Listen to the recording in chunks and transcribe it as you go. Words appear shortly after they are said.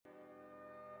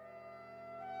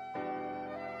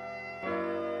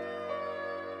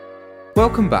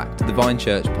Welcome back to the Vine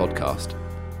Church podcast.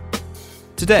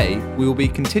 Today, we will be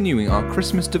continuing our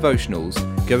Christmas devotionals,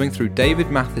 going through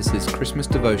David Mathis's Christmas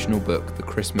devotional book, The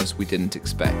Christmas We Didn't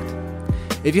Expect.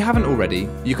 If you haven't already,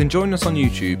 you can join us on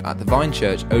YouTube at the Vine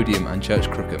Church Odium and Church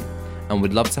Crookham, and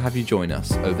we'd love to have you join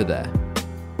us over there.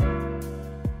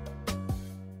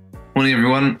 Morning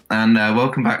everyone, and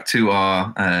welcome back to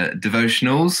our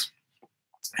devotionals.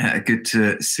 Good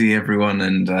to see everyone,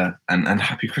 and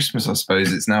happy Christmas. I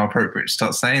suppose it's now appropriate to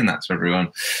start saying that to everyone.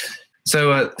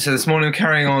 So this morning we're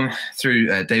carrying on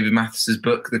through David Mathis's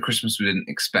book, The Christmas We Didn't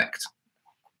Expect.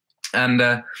 And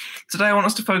today I want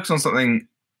us to focus on something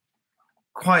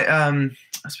quite,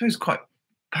 quite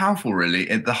powerful, really.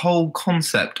 The whole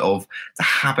concept of the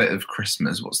habit of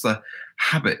Christmas. What's the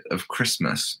habit of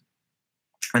Christmas?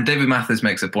 And David Mathis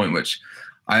makes a point which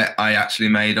I actually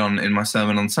made in my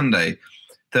sermon on Sunday,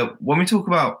 that when we talk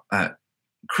about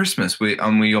Christmas, we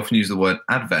often use the word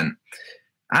Advent.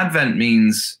 Advent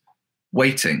means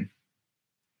waiting.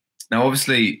 Now,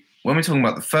 obviously, when we're talking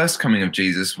about the first coming of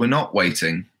Jesus, we're not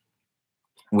waiting.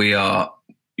 We are,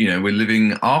 we're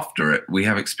living after it. We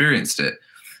have experienced it.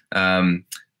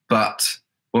 But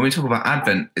when we talk about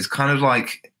Advent, it's kind of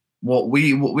like what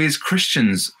we as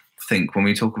Christians think when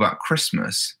we talk about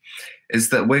Christmas is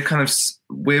that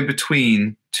we're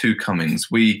between two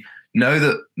comings. We know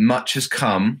that much has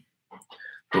come,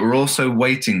 but we're also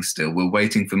waiting still. We're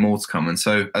waiting for more to come. And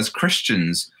so as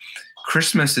Christians,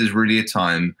 Christmas is really a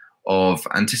time of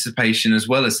anticipation as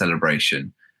well as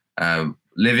celebration,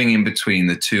 living in between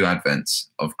the two advents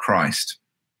of Christ.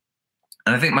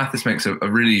 And I think Mathis makes a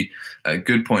really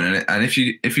good point. And if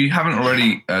you haven't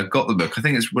already got the book, I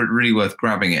think it's really worth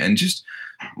grabbing it and just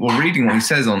reading what he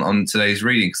says on today's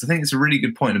reading, because I think it's a really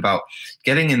good point about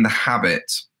getting in the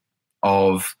habit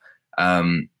of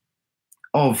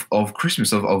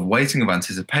Christmas, of waiting, of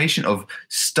anticipation, of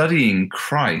studying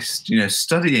Christ,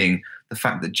 studying the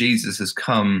fact that Jesus has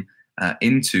come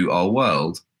into our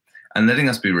world and letting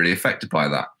us be really affected by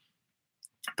that.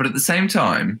 But at the same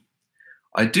time,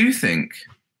 I do think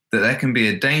that there can be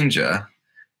a danger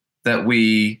that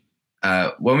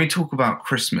when we talk about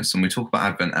Christmas and we talk about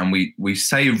Advent and we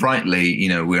say rightly,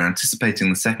 we're anticipating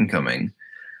the second coming,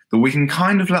 that we can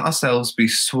kind of let ourselves be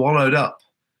swallowed up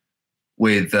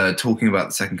with talking about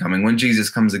the second coming when Jesus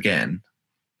comes again,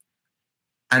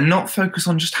 and not focus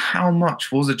on just how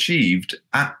much was achieved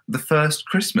at the first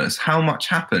Christmas, how much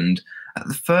happened at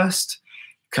the first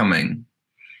coming.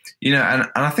 And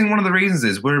I think one of the reasons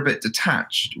is we're a bit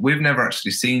detached. We've never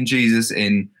actually seen Jesus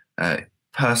in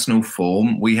personal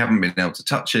form. We haven't been able to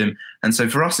touch him. And so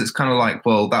for us, it's kind of like,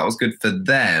 well, that was good for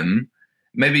them.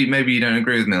 Maybe you don't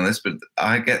agree with me on this, but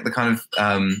I get the kind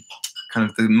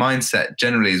of the mindset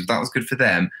generally is that was good for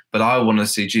them, but I want to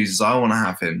see Jesus. I want to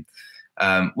have him,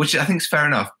 which I think is fair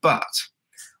enough. But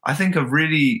I think a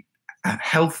really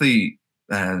healthy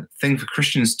thing for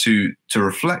Christians to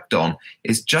reflect on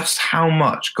is just how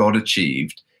much God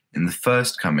achieved in the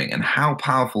first coming and how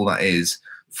powerful that is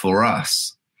for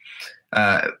us.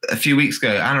 A few weeks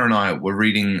ago, Anna and I were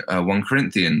reading 1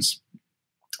 Corinthians.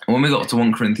 When we got to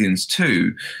 1 Corinthians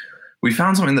 2, we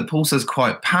found something that Paul says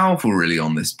quite powerful really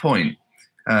on this point.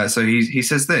 So he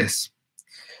says this,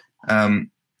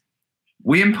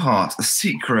 we impart a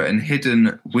secret and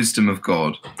hidden wisdom of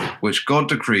God, which God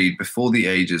decreed before the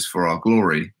ages for our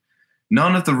glory.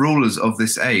 None of the rulers of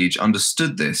this age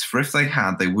understood this, for if they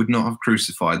had, they would not have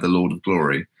crucified the Lord of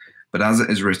glory. But as it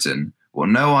is written, what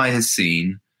no eye has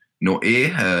seen, nor ear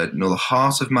heard, nor the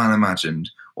heart of man imagined,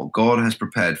 what God has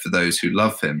prepared for those who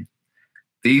love him.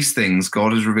 These things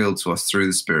God has revealed to us through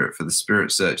the Spirit, for the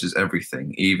Spirit searches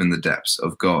everything, even the depths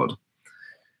of God.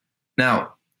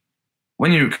 Now,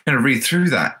 when you kind of read through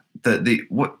that,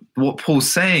 what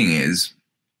Paul's saying is,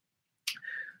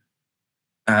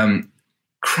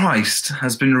 Christ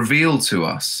has been revealed to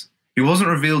us. He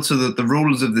wasn't revealed to the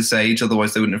rulers of this age,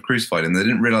 otherwise they wouldn't have crucified him. They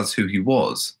didn't realize who he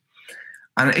was.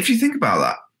 And if you think about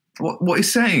that, what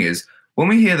he's saying is, when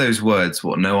we hear those words,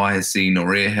 what no eye has seen,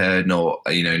 nor ear heard, nor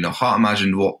heart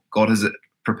imagined, what God has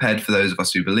prepared for those of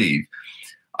us who believe,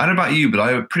 I don't know about you, but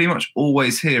I pretty much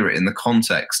always hear it in the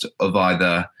context of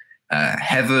either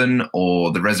heaven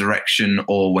or the resurrection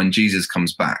or when Jesus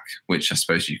comes back, which I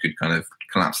suppose you could kind of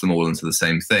collapse them all into the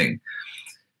same thing.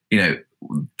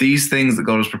 These things that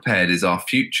God has prepared is our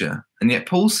future. And yet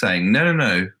Paul's saying,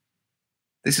 no,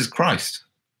 this is Christ.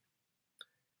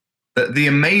 That the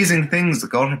amazing things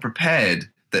that God had prepared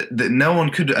that no one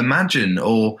could imagine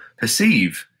or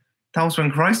perceive, that was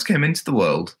when Christ came into the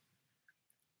world.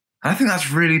 And I think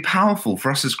that's really powerful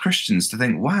for us as Christians to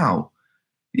think, wow,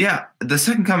 yeah, the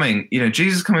second coming,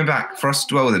 Jesus coming back for us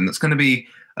to dwell with him, that's going to be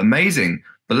amazing.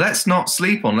 But let's not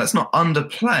sleep on, let's not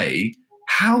underplay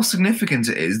how significant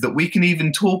it is that we can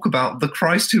even talk about the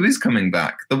Christ who is coming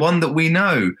back, the one that we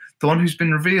know, the one who's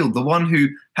been revealed, the one who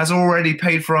has already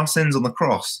paid for our sins on the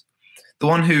cross, the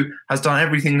one who has done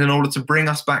everything in order to bring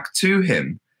us back to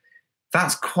him.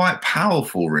 That's quite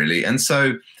powerful, really. And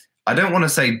so I don't want to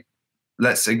say,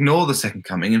 let's ignore the second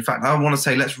coming. In fact, I want to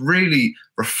say, let's really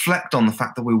reflect on the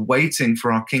fact that we're waiting for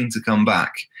our King to come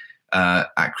back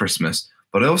at Christmas.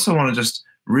 But I also want to just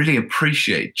really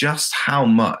appreciate just how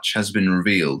much has been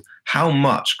revealed, how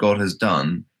much God has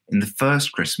done in the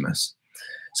first Christmas.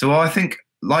 So I think,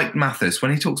 like Mathis,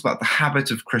 when he talks about the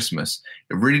habit of Christmas,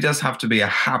 it really does have to be a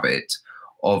habit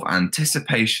of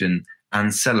anticipation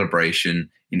and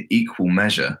celebration in equal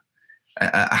measure.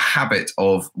 A habit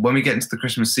of, when we get into the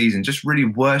Christmas season, just really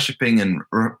worshipping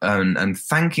and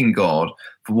thanking God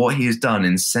for what he has done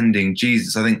in sending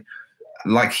Jesus. I think,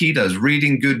 like he does,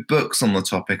 reading good books on the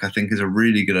topic, I think, is a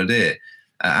really good idea.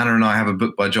 Anna and I have a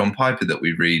book by John Piper that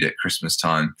we read at Christmas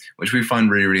time, which we find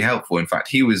really, really helpful. In fact,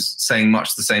 he was saying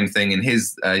much the same thing in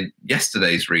his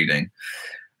yesterday's reading.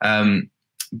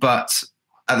 But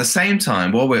at the same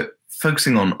time, while we're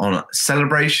focusing on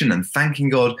celebration and thanking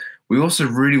God, we also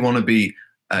really want to be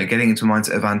getting into a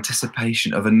mindset of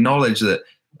anticipation, of a knowledge that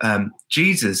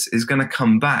Jesus is going to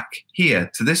come back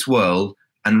here to this world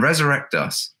and resurrect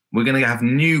us. We're going to have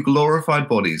new glorified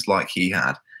bodies like he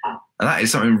had. And that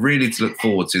is something really to look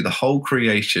forward to, the whole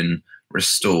creation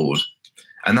restored.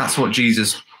 And that's what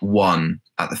Jesus won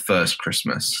at the first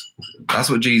Christmas. That's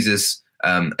what Jesus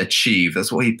achieved.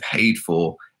 That's what he paid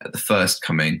for at the first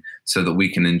coming, so that we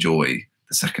can enjoy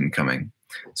the second coming.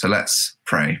 So let's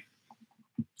pray.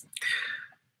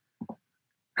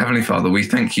 Heavenly Father, we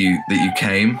thank you that you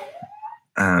came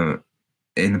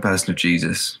in the person of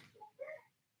Jesus.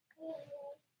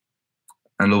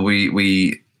 And Lord,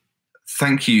 we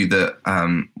thank you that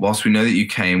whilst we know that you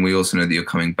came, we also know that you're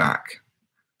coming back.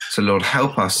 So Lord,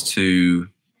 help us to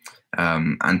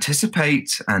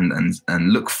anticipate and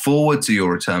look forward to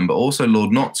your return, but also,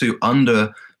 Lord, not to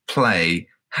underplay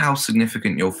how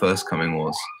significant your first coming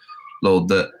was. Lord,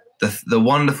 that the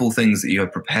wonderful things that you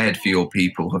have prepared for your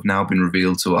people have now been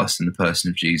revealed to us in the person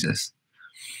of Jesus.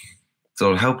 So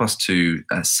Lord, help us to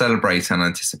celebrate and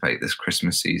anticipate this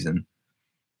Christmas season.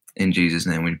 In Jesus'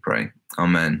 name we pray.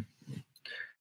 Amen.